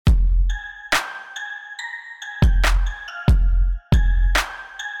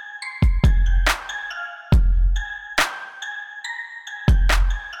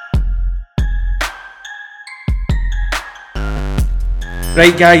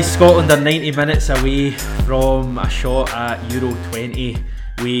Right guys, Scotland are 90 minutes away from a shot at Euro 20.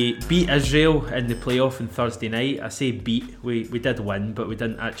 We beat Israel in the playoff on Thursday night. I say beat, we did win, but we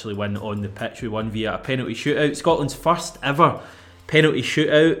didn't actually win on the pitch. We won via a penalty shootout. Scotland's first ever penalty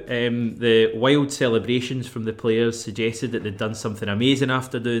shootout. The wild celebrations from the players suggested that they'd done something amazing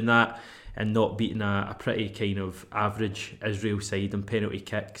after doing that and not beating a pretty kind of average Israel side on penalty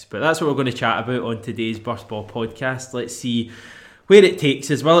kicks. But that's what we're going to chat about on today's Burst Ball podcast. Let's see where it takes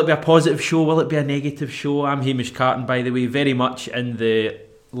us. Will it be a positive show? Will it be a negative show? I'm Hamish, by the way, very much in the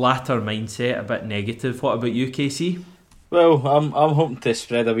latter mindset, a bit negative. What about you, KC? Well, I'm hoping to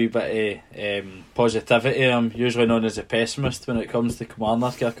spread a wee bit of positivity. I'm usually known as a pessimist when it comes to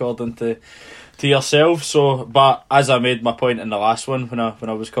Kilmarnock, according to yourself. So, but as I made my point in the last one, when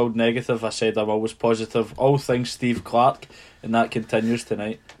I was called negative, I said I'm always positive. All things Steve Clarke, and that continues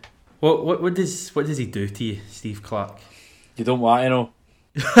tonight. What does he do to you, Steve Clarke? You don't want to know.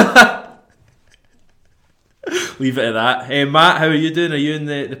 Leave it at that. Matt, how are you doing? Are you in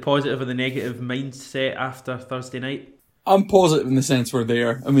the positive or the negative mindset after Thursday night? I'm positive in the sense we're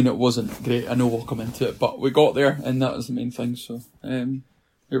there. I mean, it wasn't great. I know we'll come into it, but we got there, and that was the main thing. So, here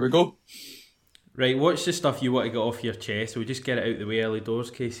we go. Right, what's the stuff you want to get off your chest? We'll just get it out the way early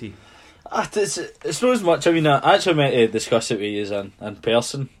doors, Casey. It's not as much. I mean, I actually meant to discuss it with you in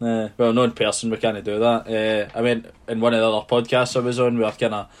person. Well, not in person, we can't do that. I mean, in one of the other podcasts I was on, we were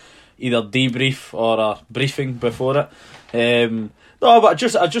kind of either debrief or a briefing before it. No, but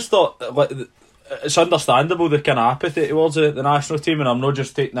I just thought like, it's understandable the kind of apathy towards the national team, and I'm not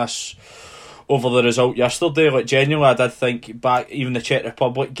just taking this over the result yesterday. Like, genuinely, I did think back, even the Czech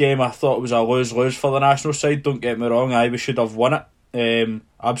Republic game, I thought it was a lose-lose for the national side. Don't get me wrong, we should have won it.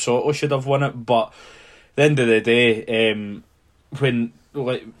 Absolutely should have won it, but at the end of the day, when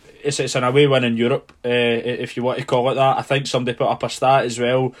like it's an away win in Europe, if you want to call it that. I think somebody put up a stat as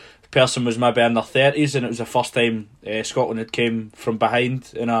well. The person was maybe in their 30s, and it was the first time Scotland had came from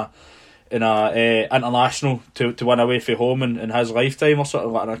behind in a international to win away from home in his lifetime, or sort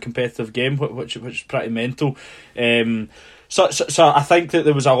of like in a competitive game, which is pretty mental. So I think that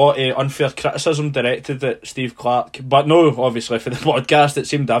there was a lot of unfair criticism directed at Steve Clarke, but no, obviously for the podcast it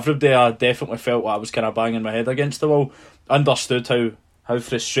seemed every day I definitely felt like I was kind of banging my head against the wall. Understood how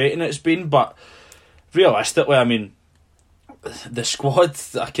frustrating it's been, but realistically, I mean, the squad,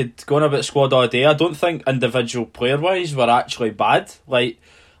 I could go on about the squad all day. I don't think individual player wise we're actually bad. Like,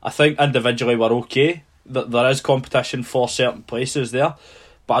 I think individually we're okay. There is competition for certain places there,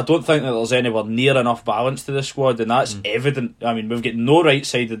 but I don't think that there's anywhere near enough balance to the squad, and that's evident. I mean, we've got no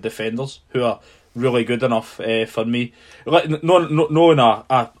right-sided defenders who are really good enough for me. Like, no in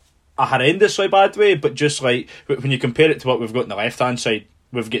a horrendously bad way, but just like when you compare it to what we've got on the left-hand side,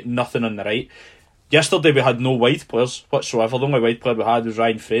 we've got nothing on the right. Yesterday we had no wide players whatsoever. The only wide player we had was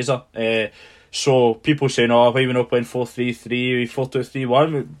Ryan Fraser. So people saying, why are we not playing 4-3-3,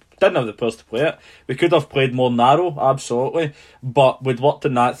 4-2-3-1? We didn't have the players to play it. We could have played more narrow, absolutely, but we'd worked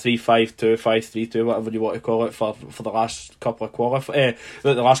in that 3-5-2, 5-3-2, whatever you want to call it, for the last couple of the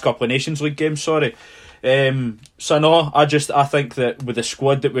last couple of Nations League games. Sorry. So no, I think that with the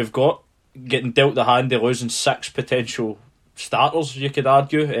squad that we've got, getting dealt the hand of losing 6 potential starters, you could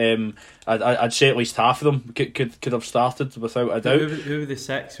argue. I'd say at least half of them could have started without a doubt. Who were the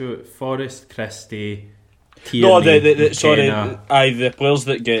 6? Forrest, Christie, Tierney, the players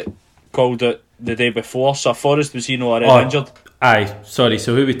that get called it the day before. So Forrest, was he not already injured? Aye, sorry.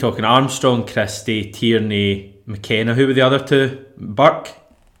 So who are we talking? Armstrong, Christie, Tierney, McKenna. Who were the other 2? Burke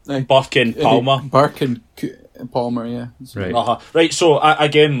and Palmer. Burke and Palmer, yeah. Right. Right. So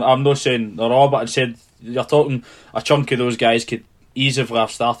again, I'm not saying they're all, but I said you're talking a chunk of those guys could easily have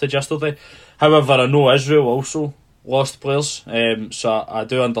started yesterday. However, I know Israel also lost players, so I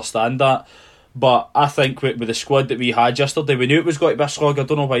do understand that. But I think with the squad that we had yesterday, we knew it was going to be a slog. I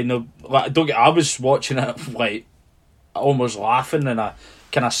don't know why. No, I was watching it like almost laughing in a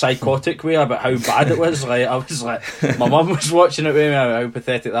kind of psychotic way about how bad it was. Like, I was like, my mum was watching it with me, how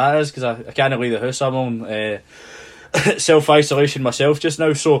pathetic that is, because I can't leave the house. I'm on self-isolation myself just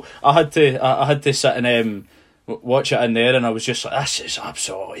now, so I had to sit and watch it in there, and I was just like, this is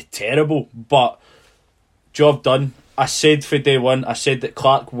absolutely terrible. But job done. I said for day one, I said that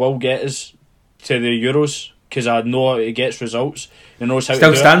Clarke will get us to the Euros, because I know he gets results. He knows how to do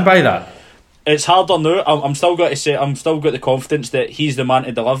it. Still stand by that? It's harder now. I'm still got to say, I'm still got the confidence that he's the man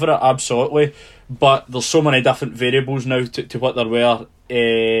to deliver it, absolutely. But there's so many different variables now to what there were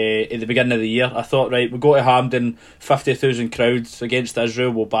at the beginning of the year. I thought, right, we'll go to Hampden, 50,000 crowds against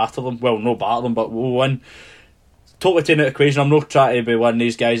Israel, we'll batter them. Well, no batter them, but we'll win. totally taking it out of the equation. I'm not trying to be one of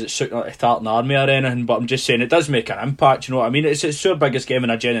these guys that's shooting at a Tartan Army or anything, but I'm just saying it does make an impact, you know what I mean? It's their biggest game in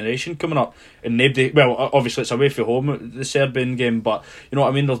a generation coming up, and nobody, well, obviously it's away from home, the Serbian game, but you know what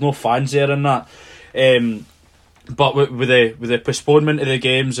I mean, there's no fans there in that. But with the postponement of the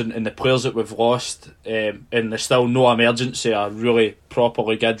games and the players that we've lost, and there's still no emergency, a really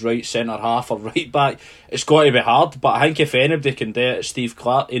properly good right centre half or right back, it's got to be hard. But I think if anybody can do it, it's Steve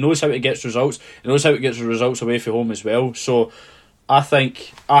Clarke. He knows how to get results. He knows how to get results away from home as well. So I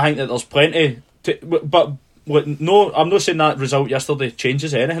think that there's plenty. But no, I'm not saying that result yesterday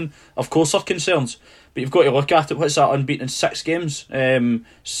changes anything. Of course, there are concerns. But you've got to look at it. What's that, unbeaten in 6 games?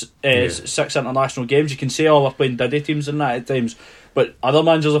 6 international games. You can say, oh, we're playing diddy teams and that at times. But other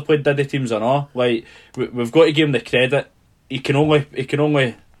managers have played diddy teams and all. Like, we've got to give him the credit. He can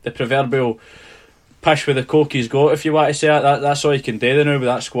only the proverbial push with the coke he's got, if you want to say it. That's all he can do now with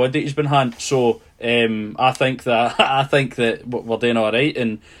that squad that he's been handed. So I think that we're doing all right,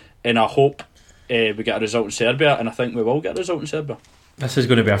 and I hope we get a result in Serbia, and I think we will get a result in Serbia. This is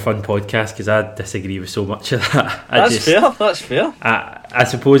going to be a fun podcast because I disagree with so much of that. That's fair. I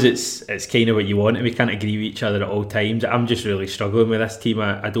suppose it's kind of what you want, and we can't agree with each other at all times. I'm just really struggling with this team.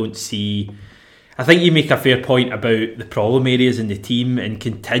 I don't see... I think you make a fair point about the problem areas in the team, and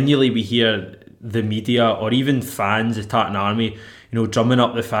continually we hear the media or even fans of Tartan Army, drumming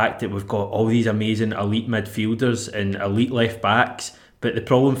up the fact that we've got all these amazing elite midfielders and elite left backs. But the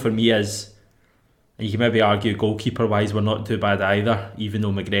problem for me is, and you can maybe argue goalkeeper wise we're not too bad either, even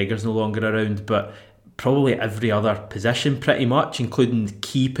though McGregor's no longer around, but probably every other position pretty much, including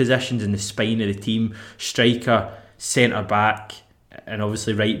key positions in the spine of the team, striker, centre back, and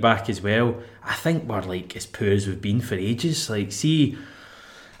obviously right back as well. I think we're like as poor as we've been for ages. Like, see,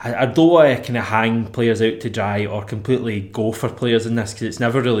 I don't want to kind of hang players out to dry or completely go for players in this, because it's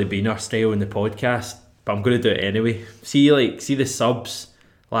never really been our style in the podcast, but I'm going to do it anyway. See the subs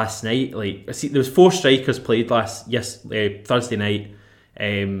last night. Like, I see there was 4 strikers played Thursday night.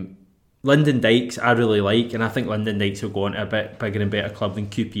 Lyndon Dykes I really like, and I think Lyndon Dykes will go on to a bit bigger and better club than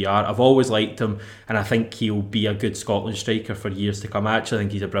QPR. I've always liked him, and I think he'll be a good Scotland striker for years to come. I actually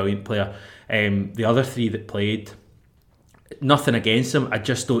think he's a brilliant player. The other 3 that played, nothing against them, I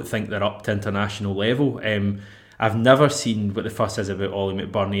just don't think they're up to international level. I've never seen what the fuss is about Ollie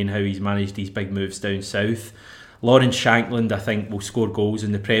McBurney and how he's managed these big moves down south. Lawrence Shankland, I think, will score goals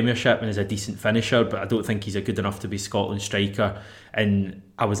in the Premiership and is a decent finisher, but I don't think he's a good enough to be Scotland striker. And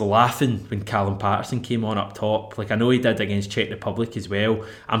I was laughing when Callum Patterson came on up top. Like, I know he did against Czech Republic as well.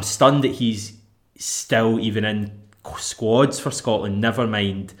 I'm stunned that he's still even in squads for Scotland, never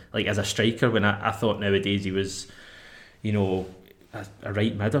mind like as a striker, when I thought nowadays he was, a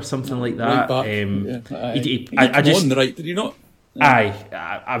right mid or something like that. Right back. He came on the right, did he not?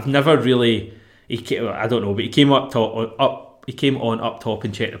 Yeah. I've never really... I don't know, but he came up top. He came on up top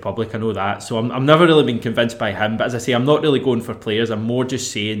in Czech Republic. I know that, so I'm never really been convinced by him. But as I say, I'm not really going for players. I'm more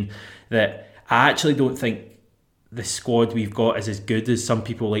just saying that I actually don't think the squad we've got is as good as some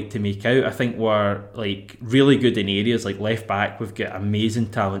people like to make out. I think we're like really good in areas like left back. We've got amazing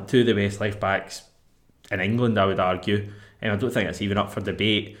talent. 2 of the best left backs in England, I would argue, and I don't think that's even up for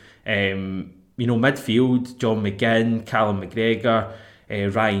debate. Midfield: John McGinn, Callum McGregor,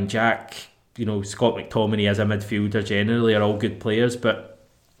 Ryan Jack. Scott McTominay as a midfielder generally are all good players, but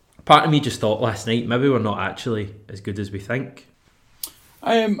part of me just thought last night maybe we're not actually as good as we think.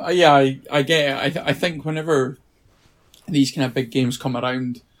 I get it. I think whenever these kind of big games come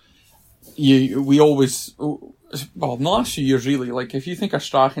around, we always, well, in the last few years really, like if you think of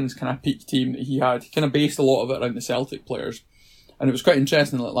Strachan's kind of peak team that he kind of based a lot of it around the Celtic players, and it was quite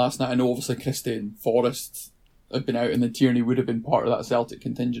interesting. Like last night, I know obviously Christie and Forrest had been out, and then Tierney would have been part of that Celtic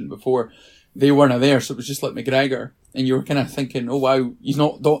contingent before. They weren't there, so it was just like McGregor, and you were kind of thinking, oh wow, he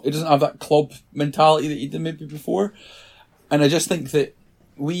doesn't have that club mentality that he did maybe before. And I just think that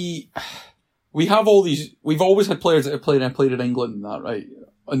we have all these, we've always had players that have played in England and that, right,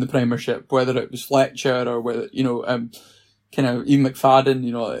 in the Premiership, whether it was Fletcher or whether, kind of even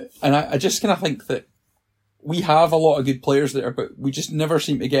McFadden, and I just kind of think that we have a lot of good players there, but we just never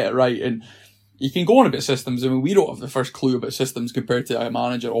seem to get it right. And you can go on about systems. I mean, we don't have the first clue about systems compared to a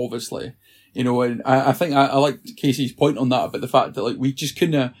manager, obviously. And I think I like Casey's point on that about the fact that like we just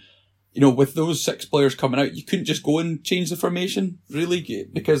couldn't, with those 6 players coming out, you couldn't just go and change the formation really,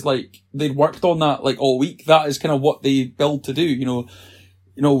 because like they'd worked on that like all week. That is kind of what they build to do.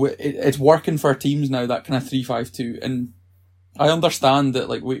 It's working for teams now, that kind of 3-5-2, and I understand that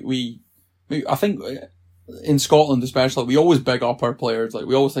like I think in Scotland especially, we always big up our players. Like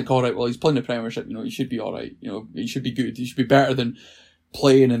we always think, all right, well he's playing the Premiership, he should be all right. He should be good. He should be better than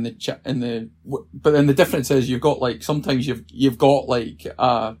playing but then the difference is you've got like, sometimes you've got like,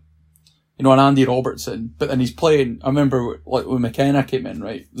 an Andy Robertson, but then he's playing. I remember like when McKenna came in,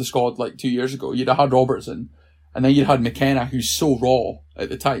 right, the squad like 2 years ago, you'd have had Robertson, and then you'd had McKenna, who's so raw at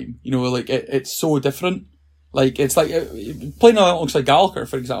the time. Like it's so different. Like it's like playing alongside Gallagher,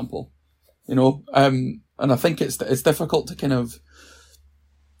 for example. And I think it's difficult to kind of.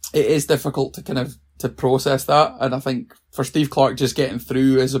 It is difficult to kind of to process that, and I think for Steve Clarke, just getting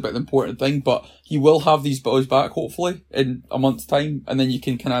through is a bit of the important thing. But he will have these boys back hopefully in a month's time, and then you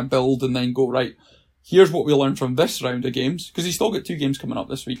can kind of build and then go, right, here's what we learned from this round of games, because he's still got 2 games coming up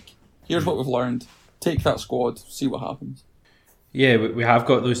this week. Here's what we've learned. Take that squad, see what happens. Yeah, we have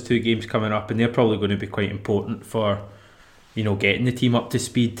got those 2 games coming up, and they're probably going to be quite important for getting the team up to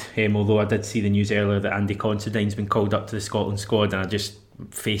speed. Although I did see the news earlier that Andy Considine's been called up to the Scotland squad, and I just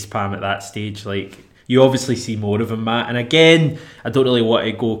facepalm at that stage. Like, you obviously see more of him, Matt. And again, I don't really want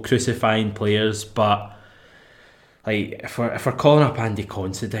to go crucifying players, but like if we're calling up Andy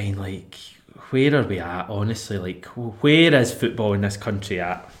Considine, like, where are we at? Honestly, like, where is football in this country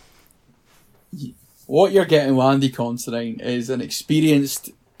at? What you're getting with Andy Considine is an experienced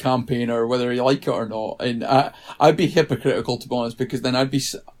campaigner, whether you like it or not. And I'd be hypocritical, to be honest, because then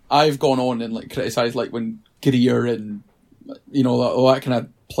I've gone on and like criticised like when Greer and that kind of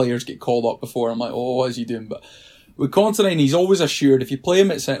players get called up before. I'm like, oh, what is he doing? But with Considine, he's always assured if you play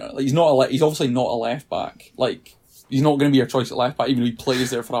him at centre, like, he's obviously not a left back. Like, he's not going to be your choice at left back, even though he plays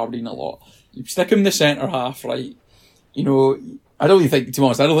there for Aberdeen a lot. You stick him in the centre half, right? I don't think, to be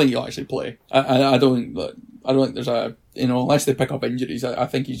honest, I don't think he'll actually play. I don't think there's a, unless they pick up injuries, I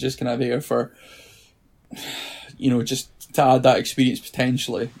think he's just kind of there for, just to add that experience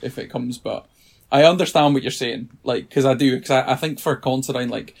potentially if it comes. But I understand what you're saying, like, because I think for Considine,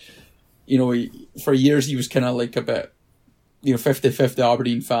 like, for years he was kind of like a bit, 50-50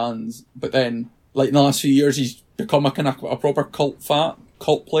 Aberdeen fans, but then, like, in the last few years he's become a kind of a proper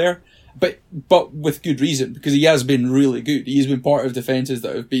cult player, but with good reason, because he has been really good. He's been part of defences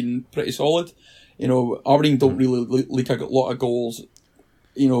that have been pretty solid. Aberdeen don't really leak a lot of goals,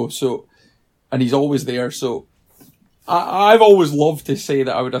 so, and he's always there, so I've always loved to say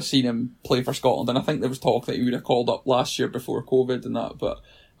that I would have seen him play for Scotland, and I think there was talk that he would have called up last year before COVID and that, but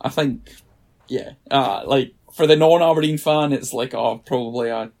I think, like, for the non-Aberdeen fan, it's like,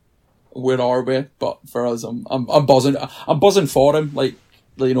 probably where are we? But for us, I'm buzzing. I'm buzzing for him, like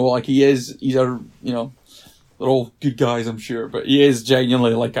he is, they're all good guys, I'm sure, but he is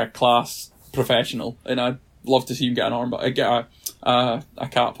genuinely like a class professional, and I'd love to see him get an arm, but get a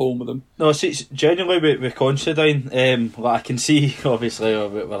cap home with him. No, see, genuinely with Considine, I can see, obviously,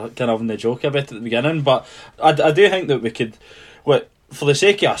 we're kind of having the joke a bit at the beginning, but I do think that we could, for the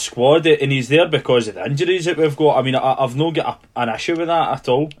sake of a squad, and he's there because of the injuries that we've got. I mean, I've not got an issue with that at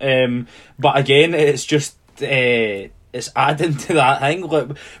all. But again, it's just it's adding to that thing. Like,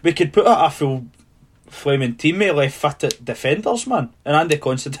 we could put a full flaming teammate left-footed defenders, man, and Andy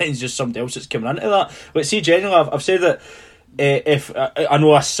Considine's just somebody else that's coming into that. But see, genuinely, I've said that if I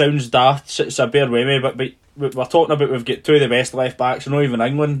know this sounds daft, so bear with me, but we're talking about we've got 2 of the best left backs, not even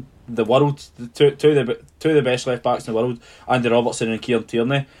England, the world, two of the best left backs in the world, Andy Robertson and Kieran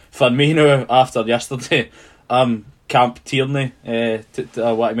Tierney. For me now, after yesterday, Camp Tierney. I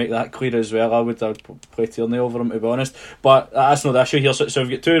want to make that clear as well. I would play Tierney over him, to be honest. But that's not the issue here. So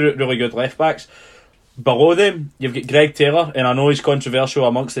we've got 2 really good left backs. Below them, you've got Greg Taylor, and I know he's controversial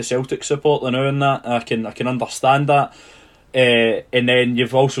amongst the Celtic support now and that. I can understand that. And then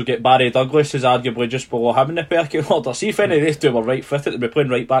you've also got Barry Douglas, who's arguably just below him in the pecking order. See if any of these 2 were right footed, they'd be playing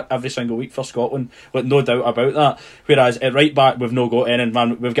right back every single week for Scotland, with no doubt about that. Whereas at right back, we've no got any,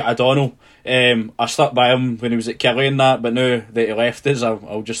 man. We've got O'Donnell. I stuck by him when he was at Kelly and that, but now that he left us,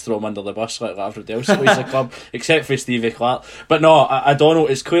 I'll just throw him under the bus like everybody else that leaves the club, except for Stevie Clarke. But no, O'Donnell,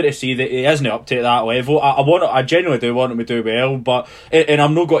 it's clear to see that he isn't up to that level. I genuinely do want him to do well, but and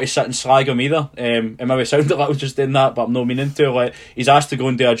I'm not going to sit and slag him either. It maybe sounded like I was just doing that, but I'm not meaning to. Like, he's asked to go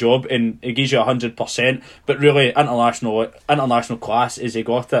and do a job, and he gives you 100%. But really, international class, has he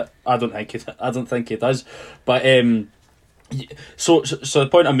got it? I don't think he does. But So the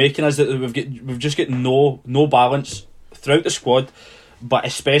point I'm making is that we've just got no balance throughout the squad, but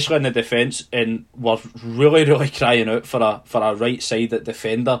especially in the defence, and we're really crying out for a right sided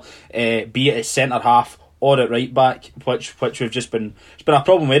defender, be it at centre half or at right back, which we've just been, it's been a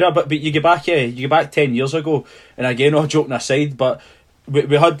problem with it. But you go back 10 years ago, and again, all joking aside, but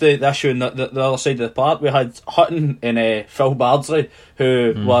we had the issue on the other side of the park. We had Hutton and Phil Bardsley,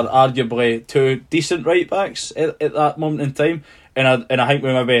 who were arguably 2 decent right backs at that moment in time, And I think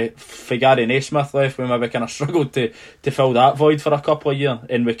we maybe, for Gary Naismith left, we maybe kind of struggled to fill that void for a couple of years,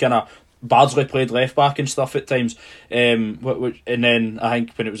 and we kind of Bardsley played left back and stuff at times, and then I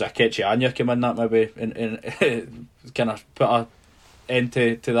think when it was Akechi Anya came in, that maybe and kind of put an end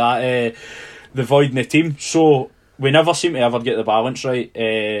to that the void in the team. So we never seem to ever get the balance right.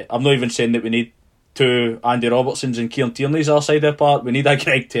 I'm not even saying that we need two Andy Robertsons and Kieran Tierney's our side apart. We need a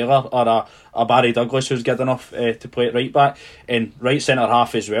Greg Taylor or a Barry Douglas who's good enough to play at right back and right centre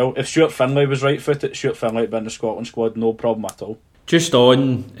half as well. If Stuart Finlay was right footed, Stuart Finlay would be in the Scotland squad, no problem at all. Just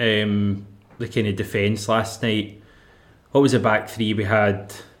on the kind of defence last night, what was the back three? We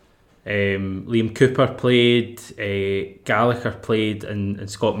had Liam Cooper played, Gallagher played, and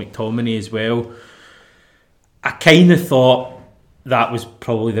Scott McTominay as well. I kind of thought that was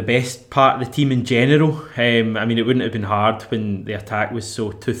probably the best part of the team in general. I mean, it wouldn't have been hard when the attack was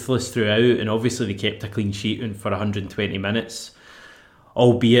so toothless throughout, and obviously they kept a clean sheet for 120 minutes.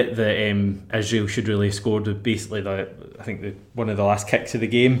 Albeit that Israel should really have scored with basically one of the last kicks of the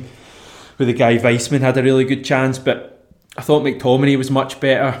game, where the guy Weissman had a really good chance. But I thought McTominay was much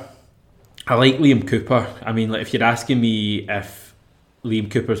better. I like Liam Cooper. I mean, if you're asking me if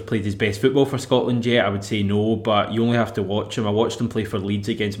Liam Cooper's played his best football for Scotland yet, I would say no, but you only have to watch him. I watched him play for Leeds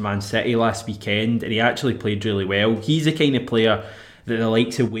against Man City last weekend, and he actually played really well. He's the kind of player that the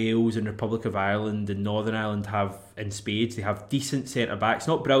likes of Wales and Republic of Ireland and Northern Ireland have in spades. They have decent centre-backs,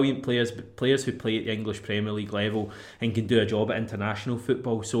 not brilliant players, but players who play at the English Premier League level and can do a job at international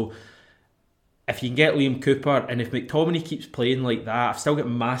football. So if you can get Liam Cooper, and if McTominay keeps playing like that, I've still got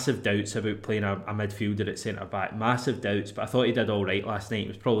massive doubts about playing a midfielder at centre-back, massive doubts, but I thought he did all right last night. He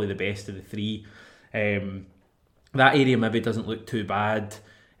was probably the best of the three. That area maybe doesn't look too bad.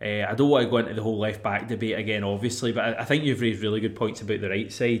 I don't want to go into the whole left-back debate again, obviously, but I think you've raised really good points about the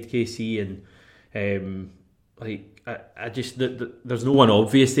right side, KC, and I just there's no one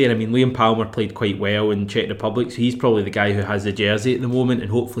obvious there. I mean, Liam Palmer played quite well in Czech Republic, so he's probably the guy who has the jersey at the moment,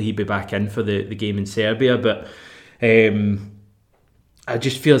 and hopefully he'll be back in for the game in Serbia. But I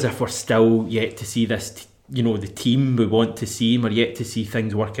just feel as if we're still yet to see this, the team we want to see, and we're yet to see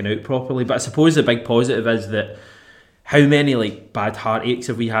things working out properly. But I suppose the big positive is that how many bad heartaches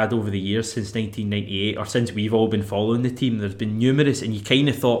have we had over the years since 1998, or since we've all been following the team? There's been numerous, and you kind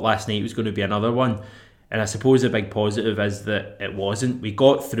of thought last night was going to be another one. And I suppose the big positive is that it wasn't. We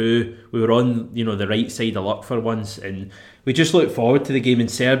got through. We were on, the right side of luck for once, and we just look forward to the game in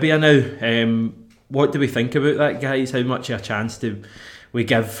Serbia now. What do we think about that, guys? How much of a chance do we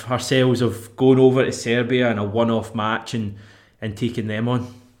give ourselves of going over to Serbia in a one-off match and taking them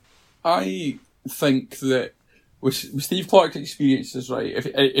on? I think that with Steve Clarke's experiences, right,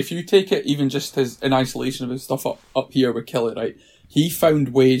 if you take it even just as in isolation of his stuff up here with Kelly, right, he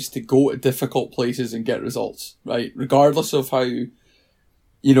found ways to go to difficult places and get results, right, regardless of how he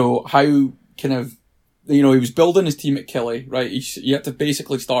was building his team at Kelly, right. You had to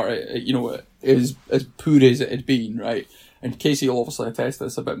basically start at as poor as it had been, right. And Casey will obviously attest to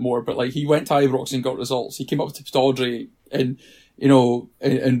this a bit more, but he went to Ibrox and got results. He came up to Pittodrie and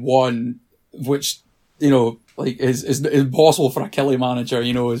won, which is impossible for a Kelly manager,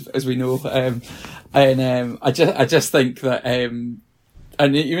 as we know. I just think that, and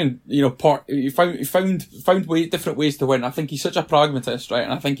even he found different ways to win. I think he's such a pragmatist, right?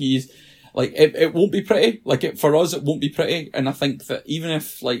 And I think he's it won't be pretty. For us, it won't be pretty. And I think that even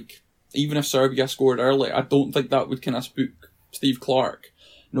if Serbia scored early, I don't think that would kind of spook Steve Clarke.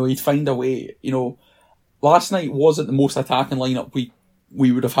 He'd find a way. Last night wasn't the most attacking lineup we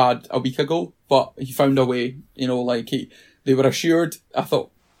would have had a week ago, but he found a way. They were assured. I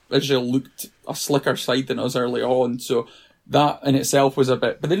thought Israel looked a slicker side than us early on, so that in itself was a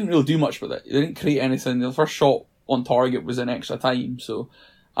bit. But they didn't really do much with it. They didn't create anything. The first shot on target was in extra time. So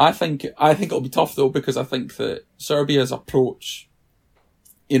I think it'll be tough though, because I think that Serbia's approach.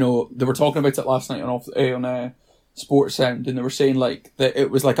 They were talking about it last night on Sports Sound, and they were saying that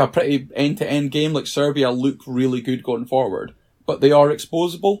it was a pretty end to end game. Serbia look really good going forward, but they are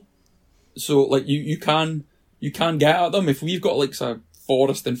exposable. So you can get at them. If we've got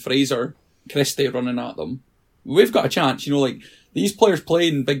Forrest and Fraser, Christie running at them, we've got a chance. These players play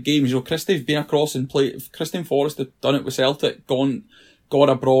in big games. Christie's been across and played. Christie and Forrest have done it with Celtic, gone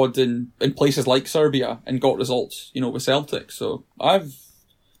abroad in places like Serbia and got results. With Celtic. So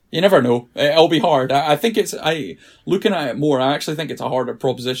you never know. It'll be hard. I think looking at it more, I actually think it's a harder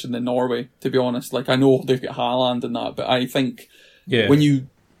proposition than Norway, to be honest. I know they've got Haaland and that, but I think when you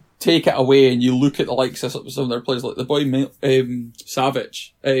take it away and you look at the likes of some of their players, the boy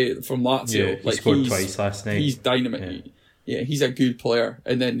Savic from Lazio, he scored twice last night. He's dynamite. Yeah, he's a good player.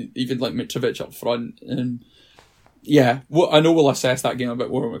 And then even Mitrovic up front, and well, I know we'll assess that game a bit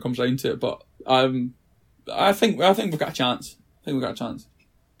more when it comes round to it, but I think we've got a chance.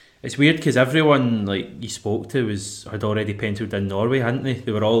 It's weird because everyone like you spoke to had already penciled in Norway, hadn't they?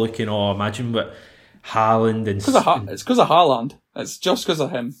 They were all looking, imagine what Haaland and... It's because of Haaland. It's just because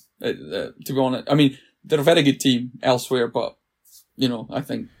of him, to be honest. I mean, they're a very good team elsewhere, but, I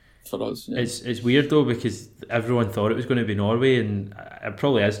think for us... Yeah. It's weird though, because everyone thought it was going to be Norway, and it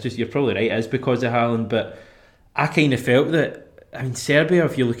probably is. You're probably right, it is because of Haaland, but I kind of felt that, Serbia,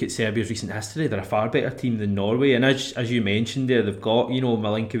 if you look at Serbia's recent history, they're a far better team than Norway. And as you mentioned there, they've got,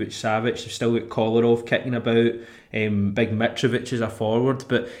 Milinkovic, Savic, they've still got Kolarov kicking about, Big Mitrovic is a forward.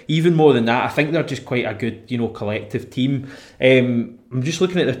 But even more than that, I think they're just quite a good, collective team. I'm just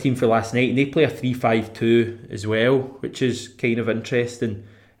looking at their team for last night, and they play a 3-5-2 as well, which is kind of interesting.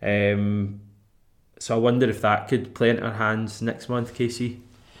 So I wonder if that could play into our hands next month, Casey.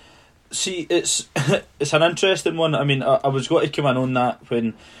 See, it's an interesting one. I mean, I was going to come in on that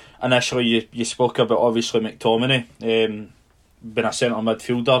when initially you spoke about, obviously, McTominay being a centre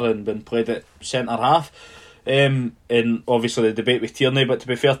midfielder and been played at centre half. And obviously the debate with Tierney, but to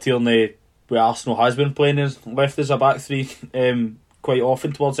be fair, Tierney with Arsenal has been playing left as a back three quite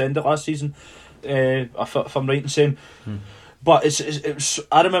often towards the end of last season, if I'm right in saying. But it's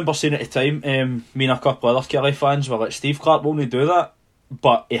I remember saying at the time, me and a couple of other Kelly fans were like, Steve Clarke won't do that.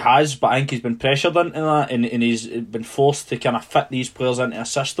 But he has, but I think he's been pressured into that, and he's been forced to kind of fit these players into a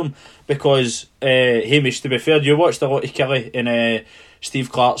system because, Hamish, to be fair, you watched a lot of Kelly in Steve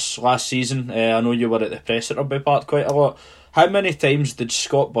Clarke's last season. I know you were at the press at Rugby Park quite a lot. How many times did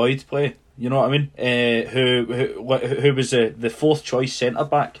Scott Boyd play? You know what I mean? Who was the fourth choice centre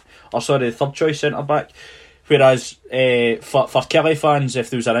back, the third choice centre back. Whereas for Kelly fans, if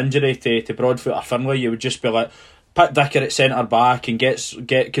there was an injury to Broadfoot or Finlay, you would just be like, put Dicker at centre back and get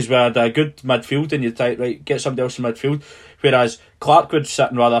because we had a good midfield, and you'd think, right, get somebody else in midfield. Whereas Clarke would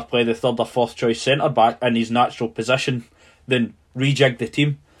sit and rather play the third or fourth choice centre back in his natural position than rejig the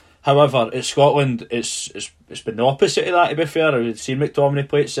team. However, at Scotland, it's been the opposite of that, to be fair. I've seen McTominay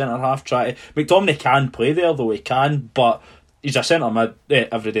play at centre half. McTominay can play there, though he can, but he's a centre mid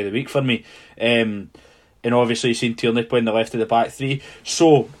every day of the week for me. And obviously, you've seen Tierney playing the left of the back three.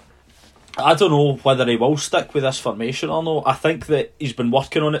 So I don't know whether he will stick with this formation or not. I think that he's been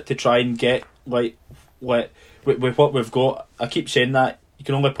working on it to try and get with what we've got. I keep saying that you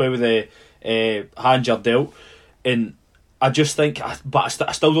can only play with the hand you're dealt, and I just think, but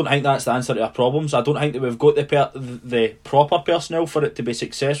I still don't think that's the answer to our problems. I don't think that we've got the proper personnel for it to be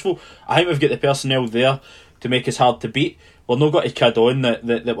successful. I think we've got the personnel there to make us hard to beat. We're not going to kid on that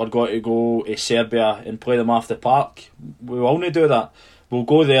we're going to go to Serbia and play them off the park. We will only do that. We'll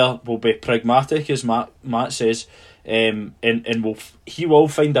go there, we'll be pragmatic, as Matt says, and he will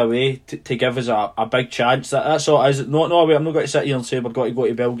find a way to give us a big chance. That's all. I'm not going to sit here and say we're going to go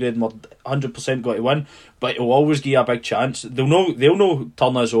to Belgrade and we're 100% going to win, but it'll always give you a big chance. They'll know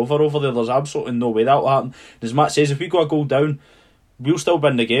turn us over there. There's absolutely no way that will happen. As Matt says, if we go a goal down, we'll still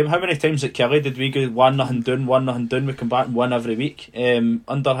win the game. How many times at Kelly did we go 1-0 down, 1-0 down? We come back and win every week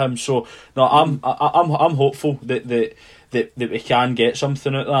under him. So no, I'm hopeful that we can get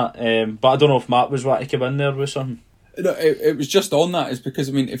something at that. But I don't know if Matt was wanting to come in there with something. No, it was just on that, is because,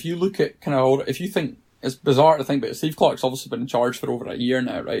 I mean, if you look at if you think, it's bizarre to think, but Steve Clarke's obviously been in charge for over a year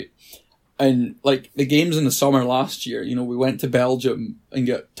now, right? And like the games in the summer last year, we went to Belgium and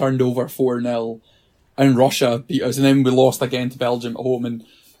got turned over 4-0, and Russia beat us, and then we lost again to Belgium at home,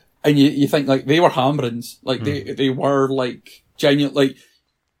 and you think like they were hammerings, like they were like genuine, like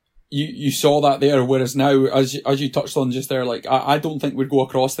you saw that there. Whereas now, as you touched on just there, like I don't think we'd go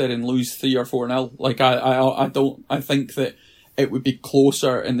across there and lose 3 or 4-0. Like I don't. I think that it would be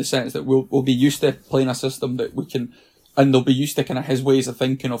closer in the sense that we'll be used to playing a system that we can, and they'll be used to kind of his ways of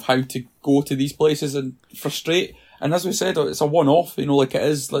thinking of how to go to these places and frustrate. And as we said, it's a one-off. Like it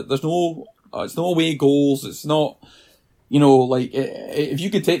is. Like it's no away goals. It's not. Like if you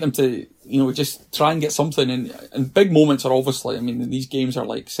could take them to, just try and get something, and big moments are obviously, I mean, these games are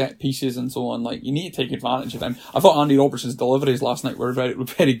like set pieces and so on, like you need to take advantage of them. I thought Andy Robertson's deliveries last night were very,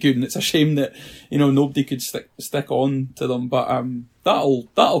 very good, and it's a shame that, nobody could stick on to them, but,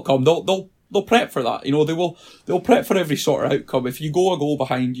 that'll come. They'll prep for that. They'll prep for every sort of outcome. If you go a goal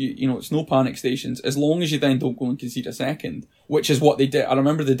behind you, it's no panic stations, as long as you then don't go and concede a second, which is what they did. I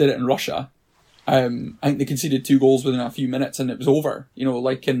remember they did it in Russia. I think they conceded 2 goals within a few minutes and it was over,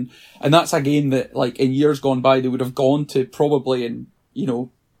 and that's a game that, like, in years gone by, they would have gone to probably and,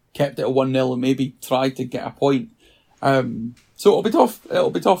 kept it at 1-0 and maybe tried to get a point. So it'll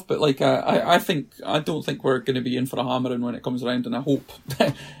be tough. But like I don't think we're going to be in for a hammering when it comes around, and I hope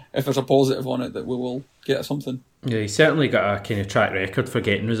if there's a positive on it that we will get something. Yeah, he's certainly got a kind of track record for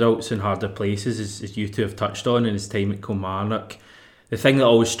getting results in harder places, as you two have touched on in his time at Kilmarnock. The thing that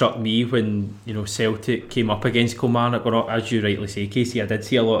always struck me when Celtic came up against Kilmarnock, or as you rightly say, Casey, I did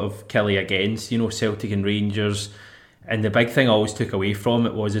see a lot of Kelly against Celtic and Rangers. And the big thing I always took away from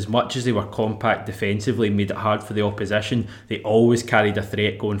it was, as much as they were compact defensively and made it hard for the opposition, they always carried a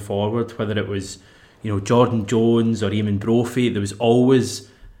threat going forward, whether it was Jordan Jones or Eamon Brophy. There was always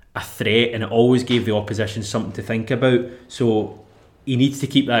a threat, and it always gave the opposition something to think about. So he needs to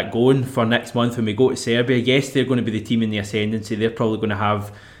keep that going for next month when we go to Serbia. Yes, they're going to be the team in the ascendancy, they're probably going to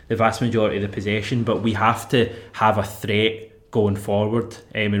have the vast majority of the possession, but we have to have a threat going forward,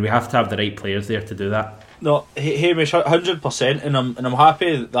 and we have to have the right players there to do that. No, Hamish, 100%, and I'm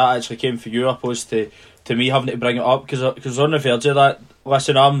happy that actually came for you opposed to me having to bring it up, because on the verge of that,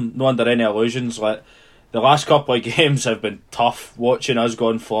 listen, I'm not under any illusions. Like, the last couple of games have been tough watching us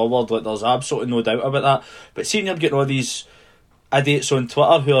going forward. Like, there's absolutely no doubt about that. But seeing you're getting all these idiots on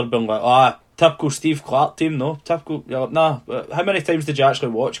Twitter who are being like, typical Steve Clarke team, no, typical. You're like, nah. But how many times did you actually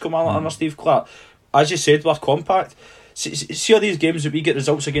watch Kilmarnock under Steve Clarke? As you said, we're compact. See all these games that we get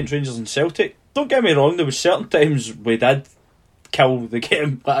results against Rangers and Celtic. Don't get me wrong, there was certain times we did kill the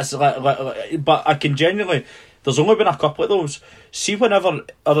game, but I can genuinely. There's only been a couple of those. See, whenever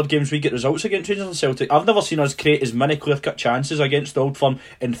other games we get results against Rangers and Celtic, I've never seen us create as many clear-cut chances against the Old Firm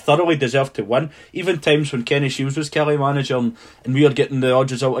and thoroughly deserve to win. Even times when Kenny Shields was Kelly manager and we were getting the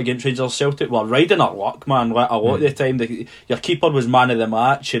odd result against Rangers and Celtic, we're riding our luck, man. Like, a lot of the time, your keeper was man of the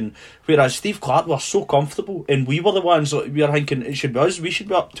match, and whereas Steve Clarke was so comfortable, and we were the ones that we were thinking it should be us. We should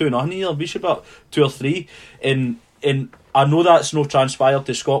be up 2-0 here. We should be up 2 or 3, and I know that's no transpired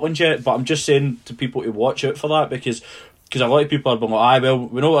to Scotland yet, but I'm just saying to people to watch out for that, because a lot of people are being like, well,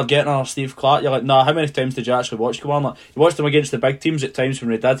 we know what we're getting on Steve Clarke. You're like, nah, how many times did you actually watch Kilmarnock? You watched them against the big teams at times when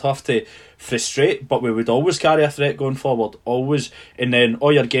we did have to frustrate, but we would always carry a threat going forward, always. And then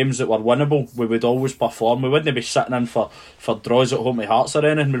all your games that were winnable, we would always perform. We wouldn't be sitting in for draws at home to Hearts or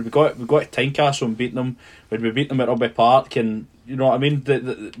anything. We got to Tynecastle and beating them. We'd be beating them at Rugby Park, and you know what I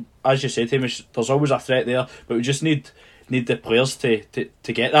mean. As you said, Hamish, there's always a threat there, but we just need the players to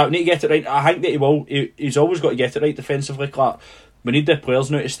get that. We need to get it right. I think that he will. He's always got to get it right defensively, Clark. We need the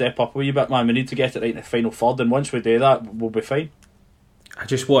players now to step up a wee bit, man. We need to get it right in the final third, and once we do that, we'll be fine. I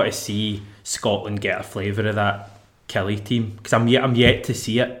just want to see Scotland get a flavour of that Kelly team, because I'm yet to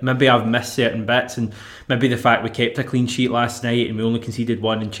see it. Maybe I've missed certain bits, and maybe the fact we kept a clean sheet last night and we only conceded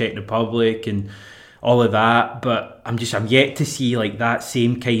one in Czech Republic and all of that, but I'm yet to see like that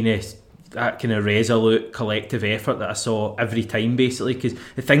kind of resolute collective effort that I saw every time, basically. Because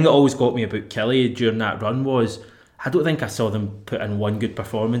the thing that always got me about Kelly during that run was, I don't think I saw them put in one good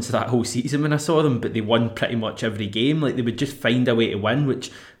performance that whole season when I saw them, but they won pretty much every game. Like, they would just find a way to win,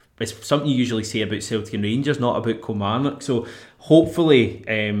 which is something you usually say about Celtic and Rangers, not about Kilmarnock. So hopefully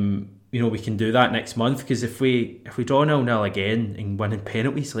we can do that next month, because if we draw 0-0 again and win in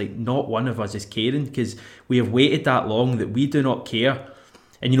penalties, like, not one of us is caring, because we have waited that long that we do not care.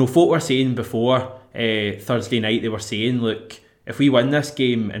 And folk were saying before Thursday night, they were saying, look, if we win this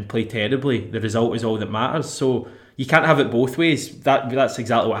game and play terribly, the result is all that matters. So you can't have it both ways. That's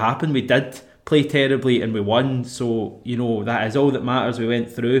exactly what happened. We did play terribly and we won, so that is all that matters. We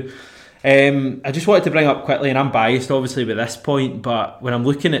went through. I just wanted to bring up quickly, and I'm biased obviously with this point, but when I'm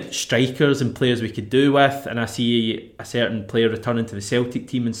looking at strikers and players we could do with, and I see a certain player returning to the Celtic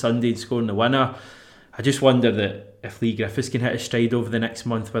team on Sunday and scoring the winner, I just wonder that if Lee Griffiths can hit his stride over the next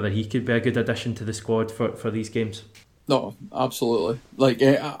month, whether he could be a good addition to the squad for these games. No, absolutely. Like,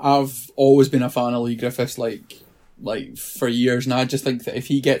 I've always been a fan of Lee Griffiths, like for years, and I just think that if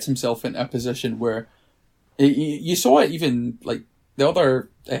he gets himself into a position where you saw it, even like the other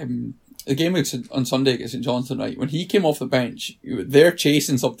the game on Sunday against St Johnstone, right? When he came off the bench, they're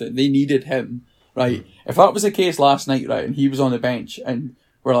chasing something. They needed him, right? If that was the case last night, right, and he was on the bench, and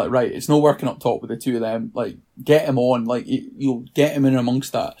we're like, right, it's no working up top with the two of them. Like, get him on. Like, you'll get him in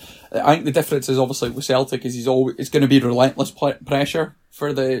amongst that. I think the difference is obviously with Celtic is it's going to be relentless pressure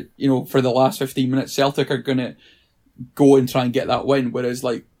for the last 15 minutes. Celtic are going to go and try and get that win. Whereas,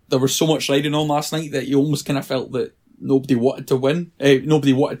 like, there was so much riding on last night that you almost kind of felt that nobody wanted to win.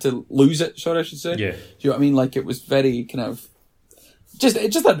 Nobody wanted to lose it. Sorry, I should say. Yeah. Do you know what I mean? Like, it was very kind of.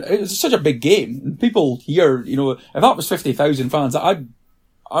 It was such a big game. And people here, if that was 50,000 fans,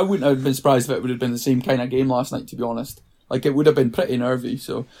 I wouldn't have been surprised if it would have been the same kind of game last night, to be honest. Like, it would have been pretty nervy.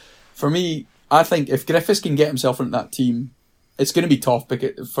 So, for me, I think if Griffiths can get himself into that team, it's going to be tough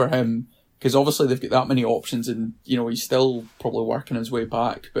for him, because obviously they've got that many options, and he's still probably working his way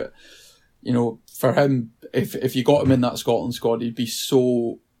back. But for him, if you got him in that Scotland squad, he'd be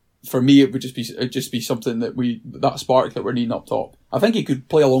so. For me, it would just be something that spark that we're needing up top. I think he could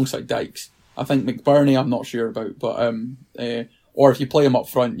play alongside Dykes. I think McBurney, I'm not sure about, but or if you play him up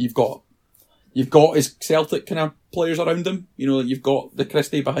front, you've got his Celtic kind of players around him. You've got the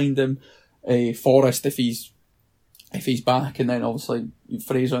Christie behind him, Forrest if he's back, and then obviously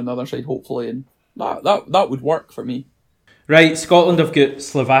Fraser on the other side, hopefully, and that would work for me. Right, Scotland have got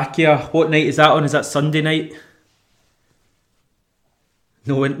Slovakia. What night is that on? Is that Sunday night?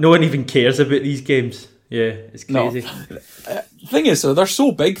 No one even cares about these games. Yeah, it's crazy. No. Thing is, though, they're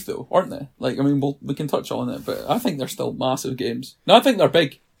so big, though, aren't they? Like, I mean, we can touch on it, but I think they're still massive games. No, I think they're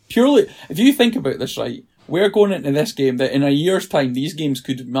big. Purely, if you think about this, right, we're going into this game that in a year's time, these games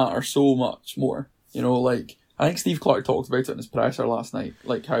could matter so much more. Like, I think Steve Clarke talked about it in his presser last night,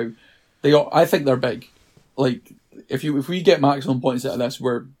 like how I think they're big. Like, if we get maximum points out of this,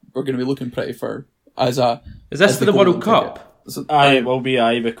 we're going to be looking pretty for Is this for the World Cup? It will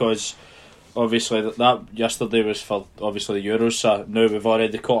be because obviously that yesterday was for obviously the Euros, so now we've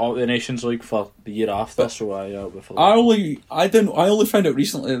already caught up with the Nations League for the year after. So it'll be for that. I only found out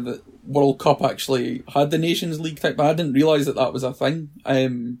recently that World Cup actually had the Nations League type, but I didn't realise that was a thing.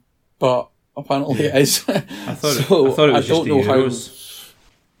 But apparently it is. I thought it was just the Euros.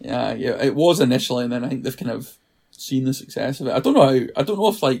 Yeah, it was initially, and then I think they've kind of seen the success of it. I don't know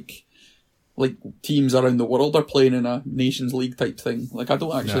if like teams around the world are playing in a Nations League type thing. Like, I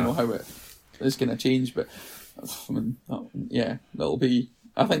don't actually know how it is going to change, but I mean, that'll be.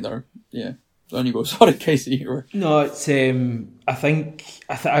 I think they're. Yeah, on you go. Sorry, Casey. No, it's.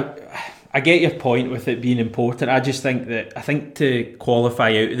 I get your point with it being important. I just think to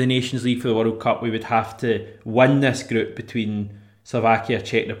qualify out of the Nations League for the World Cup, we would have to win this group between Slovakia,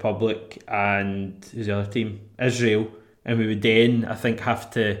 Czech Republic, and who's the other team? Israel, and we would then, I think,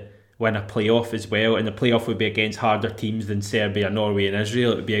 have to win a playoff as well, and the playoff would be against harder teams than Serbia, Norway and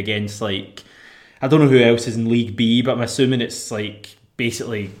Israel. It would be against, like, I don't know who else is in League B, but I'm assuming it's like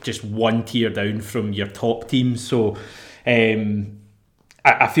basically just one tier down from your top teams. So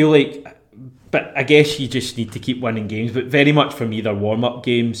I feel like, but I guess you just need to keep winning games, but very much for me they're warm-up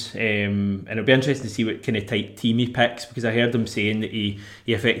games, and it'll be interesting to see what kind of type team he picks, because I heard him saying that he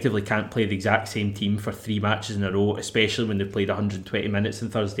effectively can't play the exact same team for 3 matches in a row, especially when they've played 120 minutes on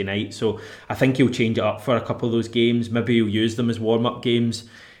Thursday night. So I think he'll change it up for a couple of those games. Maybe he'll use them as warm-up games,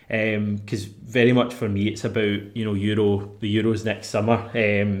 because very much for me it's about the Euros next summer.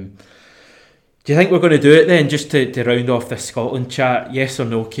 Do you think we're going to do it then, just to round off this Scotland chat? Yes or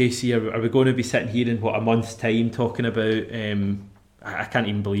no, Casey? Are we going to be sitting here in a month's time talking about, I can't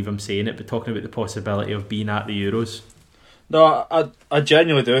even believe I'm saying it, but talking about the possibility of being at the Euros? No, I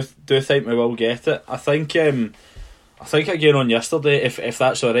genuinely do think we will get it. I think again on yesterday, if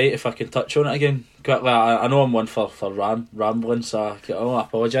that's alright, if I can touch on it again quickly. I know I'm one for rambling, so I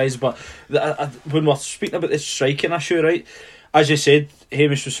apologise, but when we're speaking about this striking issue, right, as you said,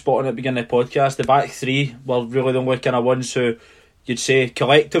 Hamish was spotting at the beginning of the podcast, the back three were really the only kind of ones who you'd say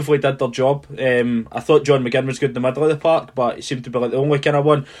collectively did their job. I thought John McGinn was good in the middle of the park, but he seemed to be like the only kind of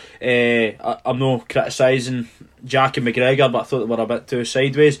one. I'm not criticising Jack and McGregor, but I thought they were a bit too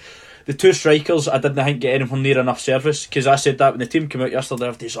sideways. The two strikers, I didn't think get anywhere near enough service, because I said that when the team came out yesterday,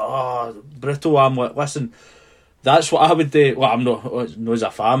 everybody's like, brutal. I'm like, listen, that's what I would do. Well, I'm not as a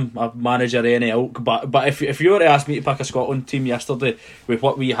fan, a manager of any ilk, but if you were to ask me to pick a Scotland team yesterday with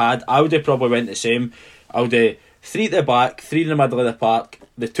what we had, I would have probably went the same. I would have 3 at the back, 3 in the middle of the park,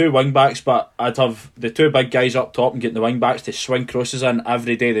 the 2 wing backs, but I'd have the 2 big guys up top and getting the wing backs to swing crosses in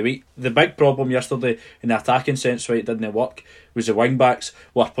every day of the week. The big problem yesterday in the attacking sense, right, didn't work, was the wing backs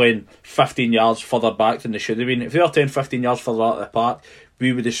were playing 15 yards further back than they should have been. If they were 10-15 yards further out of the park,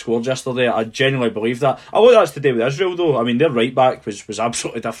 we would have scored yesterday. I genuinely believe that. I know that's to do with Israel though. I mean, their right back was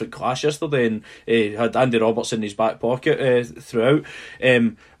absolutely different class yesterday, and had Andy Roberts in his back pocket throughout.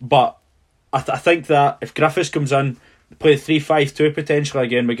 But I think that if Griffiths comes in, play 3-5-2 potentially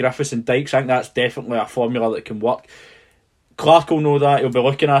again with Griffiths and Dykes, I think that's definitely a formula that can work. Clarke will know that, he'll be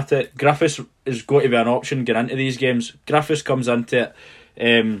looking at it. Griffiths is going to be an option going into these games. Griffiths comes into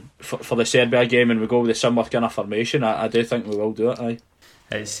it for the Serbia game and we go with a similar kind of formation. I do think we will do it, aye.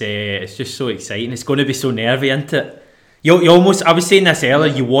 It's just so exciting. It's going to be so nervy, isn't it? You almost, I was saying this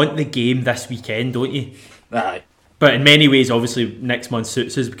earlier, you want the game this weekend, don't you? Aye. But in many ways, obviously, next month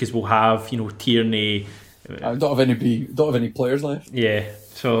suits us because we'll have, Tierney. I don't have any players left. Yeah.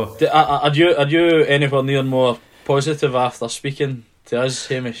 So are you anywhere near more positive after speaking to us,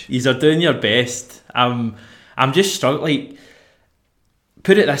 Hamish? You are doing your best. I'm just struggling.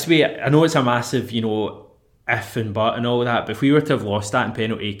 put it this way, I know it's a massive, if and but and all that, but if we were to have lost that in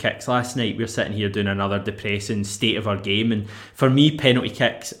penalty kicks last night, we're sitting here doing another depressing state of our game. And for me, penalty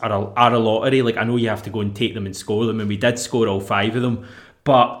kicks are a lottery. Like, I know you have to go and take them and score them, and we did score all 5 of them,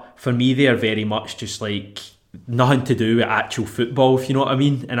 but for me they are very much just like nothing to do with actual football, if you know what I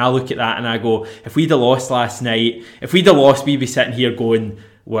mean. And I look at that and I go, if we'd have lost last night, we'd be sitting here going,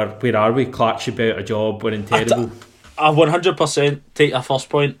 where are we? Clarke should be out of job, we're in terrible. I 100% take a first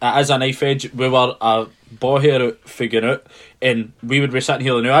point. It is a knife edge. We were a ball here out figuring out, and we would be sitting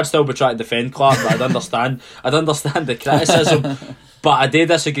here now. I'd still be trying to defend Clarke, but I'd understand the criticism. But I did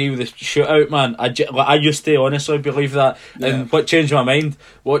disagree with the shootout, man. I used to honestly believe that. Yeah. And what changed my mind,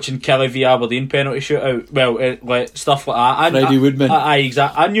 watching Kelly v Aberdeen penalty shootout, stuff like that. Freddie Woodman.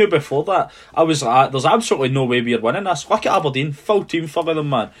 I knew before that. I was like, there's absolutely no way we're winning this. Look at Aberdeen, full team full of them,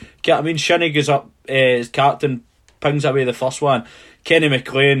 man. Get what I mean? Shinnie goes up, his captain pings away the first one. Kenny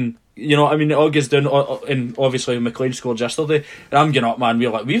McLean, you know what I mean, it all goes down, and obviously McLean scored yesterday, and I'm getting up, man, we're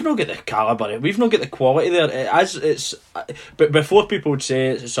like, we've not got the calibre, we've not got the quality there. But before people would say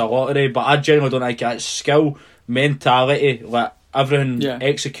it's a lottery, but I genuinely don't think it's skill, mentality, like everything,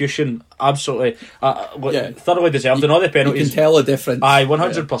 execution, absolutely, thoroughly deserved, and all the penalties. You can tell a difference. Aye,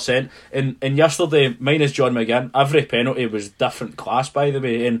 100%. And yesterday, minus John McGinn, every penalty was different class, by the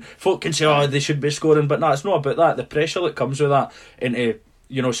way, and folk can say, they should be scoring, but no, it's not about that. The pressure that comes with that, and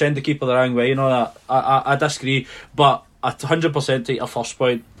send the keeper the wrong way and all that, I disagree, but I 100% take a first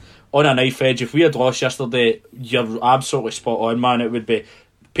point on a knife edge. If we had lost yesterday, you're absolutely spot on, man. It would be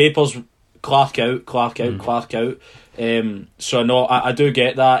papers, Clarke out. So no, I do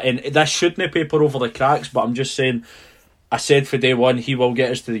get that, and this shouldn't paper over the cracks, but I'm just saying, I said for day one he will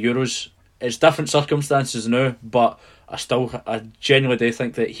get us to the Euros. It's different circumstances now, but I genuinely do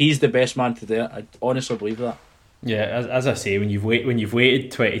think that he's the best man to do it. I honestly believe that. Yeah, as I say, when you've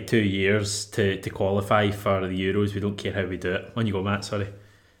waited 22 years to qualify for the Euros, we don't care how we do it. On you go, Matt. Sorry.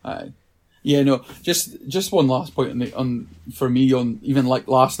 Yeah, no. Just one last point for me on even like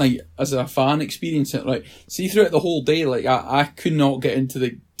last night as a fan experiencing it. Right, see throughout the whole day, like I could not get into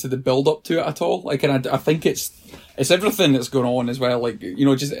the build up to it at all. Like, and I think it's everything that's going on as well. Like,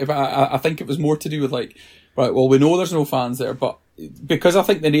 just if I think it was more to do with like, right, well, we know there's no fans there, but because I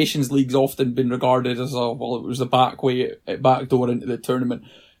think the Nations League's often been regarded as it was the back door into the tournament.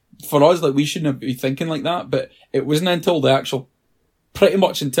 For us, like, we shouldn't be thinking like that, but it wasn't until pretty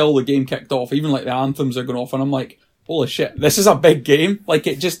much until the game kicked off, even like the anthems are going off, and I'm like, holy shit, this is a big game. Like,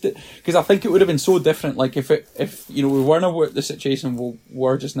 it just, because I think it would have been so different. Like, if we weren't aware of the situation we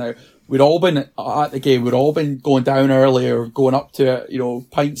were just now, we'd all been at the game, we'd all been going down early or going up to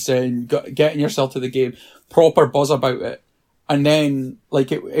it, pints in, getting yourself to the game, proper buzz about it. And then, like,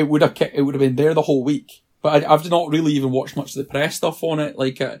 it would have been there the whole week. But I've not really even watched much of the press stuff on it,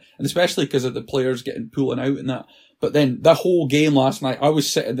 like, and especially because of the players pulling out and that. But then the whole game last night, I was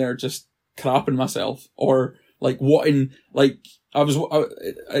sitting there just crapping myself, or like wanting, like,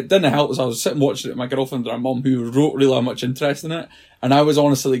 it didn't help as I was sitting watching it with my girlfriend and her mum, who wrote really much interest in it, and I was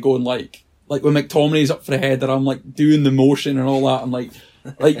honestly going like when McTominay's up for the header, I'm like doing the motion and all that, and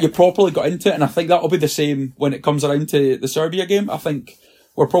like you properly got into it, and I think that'll be the same when it comes around to the Serbia game. I think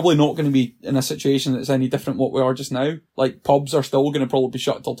we're probably not going to be in a situation that's any different what we are just now. Like, pubs are still going to probably be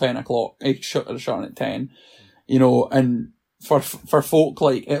shut till 10 o'clock, shutting at 10, and for folk,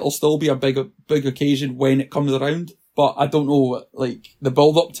 like, it'll still be a big occasion when it comes around. But I don't know, like, the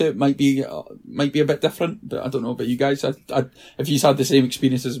build up to it might be a bit different, but I don't know about you guys. If you've had the same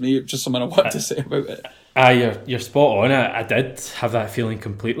experience as me, just something I want to say about it. You're spot on. I did have that feeling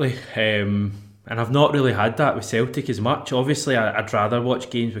completely. And I've not really had that with Celtic as much. Obviously, I'd rather watch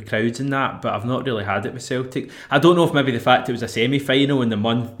games with crowds and that, but I've not really had it with Celtic. I don't know if maybe the fact it was a semi-final and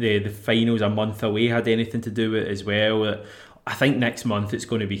the final's a month away had anything to do with it as well. I think next month it's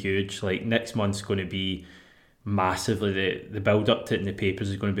going to be huge. Like, next month's going to be massively, the build-up to it in the papers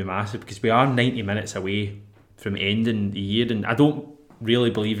is going to be massive, because we are 90 minutes away from ending the year, and I don't really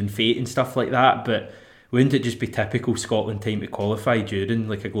believe in fate and stuff like that, but wouldn't it just be typical Scotland time to qualify during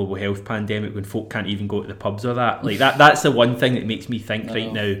like a global health pandemic when folk can't even go to the pubs or that? Like, that's the one thing that makes me think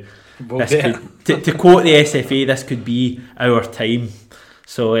right now, to quote the SFA, this could be our time.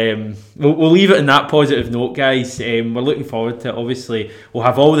 So we'll leave it on that positive note, guys. We're looking forward to it. Obviously, we'll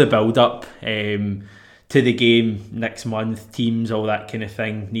have all the build-up to the game next month, teams, all that kind of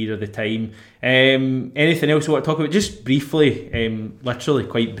thing, nearer the time. Anything else you want to talk about? Just briefly, literally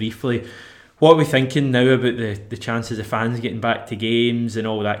quite briefly, what are we thinking now about the chances of fans getting back to games and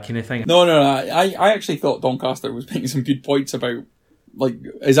all that kind of thing? No. I actually thought Doncaster was making some good points about, like,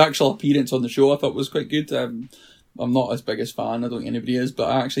 his actual appearance on the show. I thought was quite good. I'm not as big as fan. I don't think anybody is, but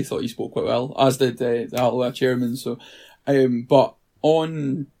I actually thought he spoke quite well, as did the Alloa chairman. So, but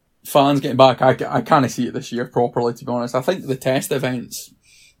on fans getting back, I kind of see it this year properly. To be honest, I think the test events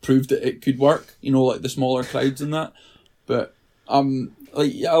proved that it could work. Like the smaller crowds and that. But I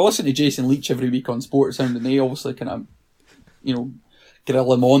listen to Jason Leach every week on Sportsound, and they obviously kind of,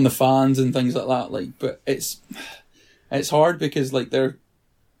 grill him on the fans and things like that. But it's hard because you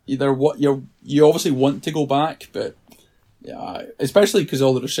obviously want to go back, but yeah, especially because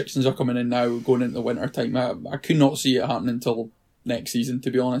all the restrictions are coming in now, going into the winter time. I could not see it happening until next season,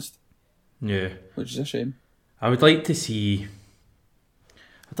 to be honest. Yeah, which is a shame. I would like to see.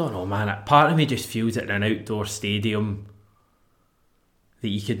 I don't know, man. Part of me just feels that in an outdoor stadium that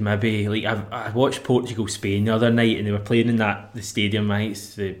you could maybe I watched Portugal-Spain the other night, and they were playing in the stadium. I think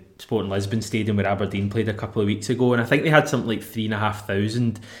it's the Sporting Lisbon Stadium where Aberdeen played a couple of weeks ago, and I think they had something like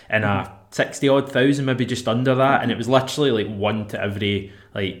 3,500 in a 60-odd thousand, maybe just under that, and it was literally one to every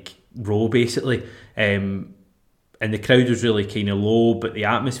row basically, and the crowd was really kind of low, but the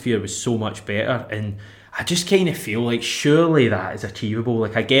atmosphere was so much better, and I just kind of feel like surely that is achievable.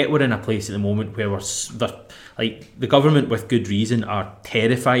 I get we're in a place at the moment where the government, with good reason, are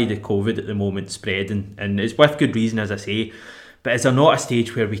terrified of COVID at the moment spreading, and it's with good reason, as I say. But is there not a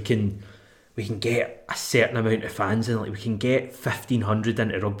stage where we can get a certain amount of fans in? We can get 1,500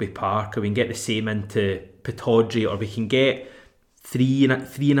 into Rugby Park, or we can get the same into Pittodrie, or we can get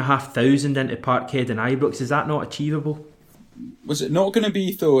 3,500 into Parkhead and Ibrox. Is that not achievable? Was it not going to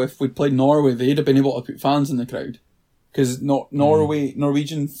be, though, if we played Norway, they'd have been able to put fans in the crowd? Because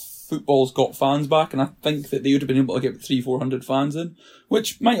Norwegian football's got fans back, and I think that they would have been able to get 300-400 fans in,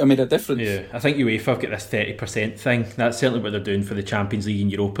 which might have made a difference. Yeah, I think UEFA have got this 30% thing. That's certainly what they're doing for the Champions League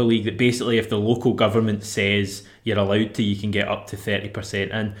and Europa League, that basically if the local government says you're allowed to, you can get up to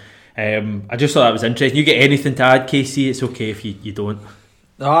 30% in. I just thought that was interesting. You get anything to add, Casey? It's okay if you don't.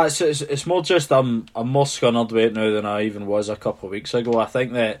 No, it's more just I'm more scunnered with it now than I even was a couple of weeks ago. I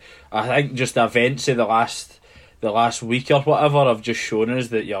think just the events of the last week or whatever have just shown us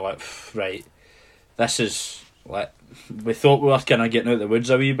that you're like, right, this is we thought we were kind of getting out of the woods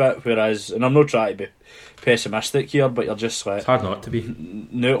a wee bit, whereas, and I'm not trying to be pessimistic here, but you're just it's hard not to be.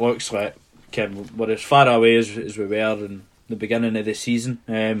 Now it looks like we're as far away as we were in the beginning of the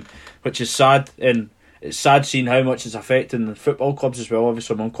season, which is sad, and it's sad seeing how much it's affecting the football clubs as well.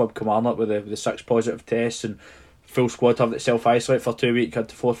 Obviously, one club Kilmarnock with the 6 positive tests, and full squad have to self-isolate for 2 weeks, had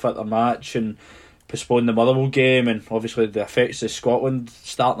to forfeit their match and postpone the Motherwell game, and obviously the effects that Scotland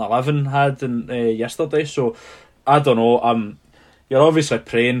starting 11 had yesterday. So I don't know. You're obviously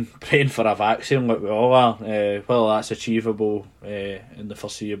praying for a vaccine, like we all are. Whether that's achievable in the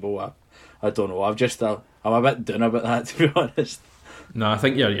foreseeable, I don't know. I'm a bit down about that, to be honest. No, I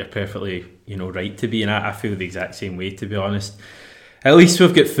think you're perfectly right to be, and I feel the exact same way, to be honest. At least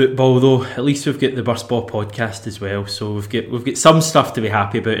we've got football, though. At least we've got the Burst Ball podcast as well. So we've got some stuff to be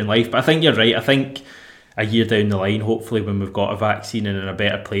happy about in life. But I think you're right. I think a year down the line, hopefully, when we've got a vaccine and in a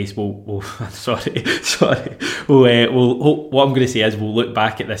better place, we'll sorry. What I'm going to say is we'll look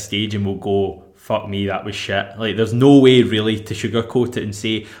back at this stage and we'll go, fuck me, that was shit. There's no way really to sugarcoat it and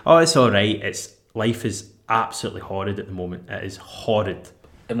say, oh, it's all right. Life is absolutely horrid at the moment. It is horrid.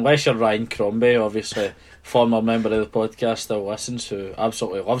 Unless you're Ryan Crombie, obviously former member of the podcast, still listens, who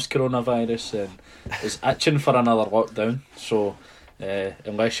absolutely loves coronavirus and is itching for another lockdown. So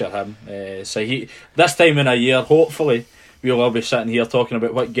unless you're him, this time in a year, hopefully we'll all be sitting here talking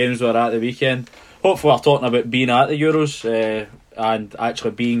about what games were at the weekend. Hopefully we're talking about being at the Euros and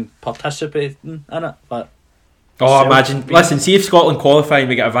actually participating in it. But imagine. Listen, see if Scotland qualify and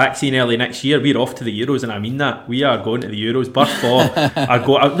we get a vaccine early next year, we're off to the Euros, and I mean that. We are going to the Euros.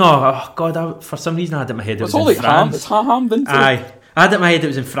 For some reason I had it in my head it was in France. It's Ham, isn't it? Aye. I had it in my head it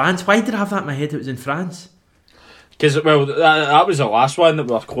was in France. Why did I have that in my head it was in France? Because, that was the last one that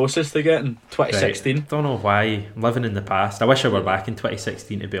we were closest to getting, 2016. Right. Don't know why. I'm living in the past. I wish I were back in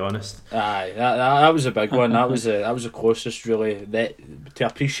 2016, to be honest. Aye, that was a big one. That was the closest, really, to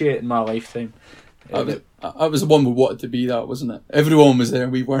appreciate in my lifetime. That was the one we wanted to be, that, wasn't it? Everyone was there,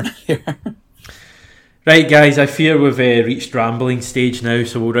 we weren't there. Right, guys, I fear we've reached rambling stage now,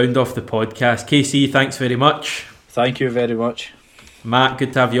 so we'll round off the podcast. Casey, thanks very much. Thank you very much. Matt,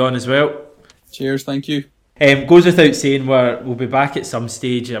 good to have you on as well. Cheers, thank you. Goes without saying, we'll be back at some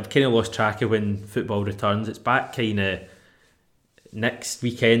stage. I've kind of lost track of when football returns. It's back kind of next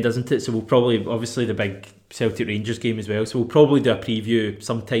weekend, isn't it? So we'll probably, obviously the big Celtic Rangers game as well, so we'll probably do a preview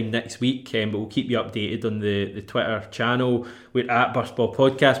sometime next week, but we'll keep you updated on the Twitter channel. We're at Burstball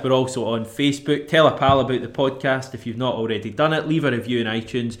Podcast. We're also on Facebook. Tell a pal about the podcast if you've not already done it. Leave a review in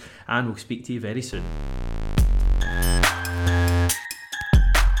iTunes, and we'll speak to you very soon.